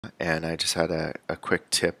and I just had a quick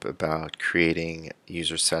tip about creating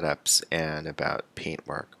user setups and about paint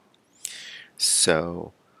work.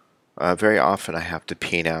 So very often I have to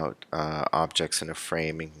paint out objects in a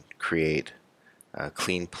frame and create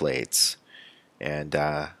clean plates, and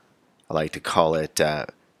I like to call it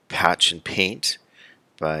patch and paint,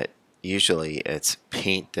 but usually it's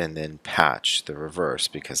paint and then patch, the reverse,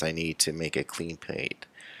 because I need to make a clean plate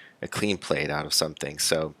out of something.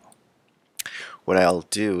 So what I'll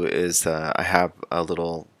do is I have a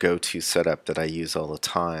little go-to setup that I use all the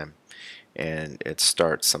time, and it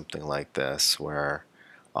starts something like this, where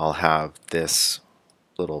I'll have this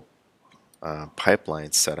little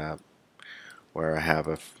pipeline set up where I have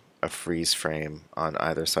a freeze frame on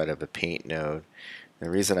either side of a paint node. The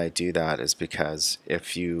reason I do that is because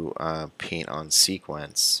if you paint on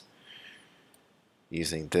sequence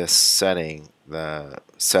using this setting, the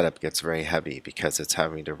setup gets very heavy because it's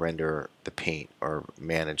having to render the paint or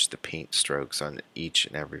manage the paint strokes on each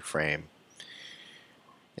and every frame.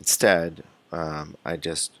 Instead, I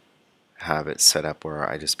just have it set up where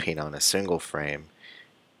I just paint on a single frame,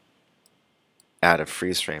 add a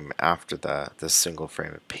freeze frame after the single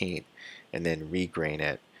frame of paint, and then regrain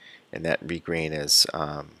it. And that regrain is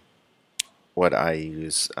what I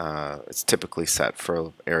use. It's typically set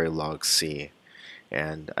for area log C,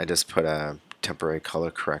 and I just put a temporary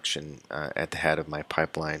color correction at the head of my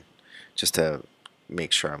pipeline just to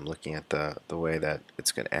make sure I'm looking at the way that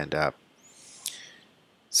it's going to end up.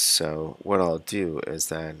 So what I'll do is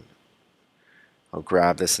then I'll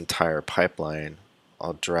grab this entire pipeline,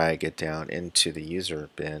 I'll drag it down into the user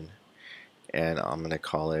bin, and I'm going to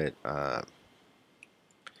call it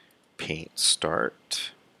paint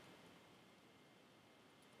start.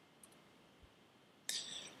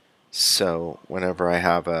 So whenever I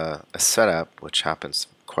have a setup, which happens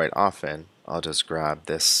quite often, I'll just grab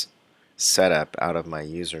this setup out of my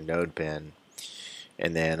user node bin,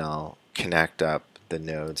 and then I'll connect up the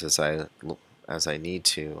nodes as I need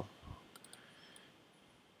to.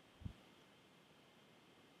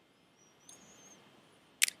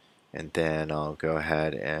 And then I'll go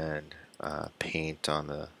ahead and paint on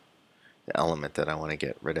the element that I want to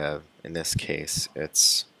get rid of. In this case,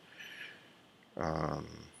 it's a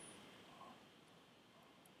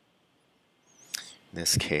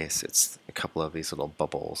couple of these little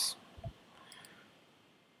bubbles.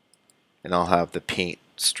 And I'll have the paint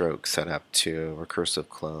stroke set up to recursive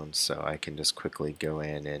clone, so I can just quickly go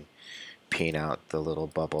in and paint out the little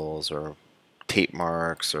bubbles or tape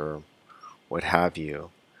marks or what have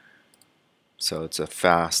you. So it's a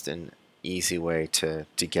fast and easy way to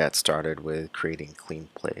get started with creating clean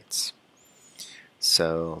plates.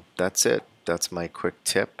 So that's it. That's my quick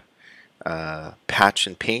tip. Patch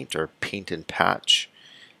and paint, or paint and patch,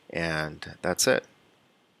 and that's it.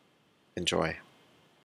 Enjoy.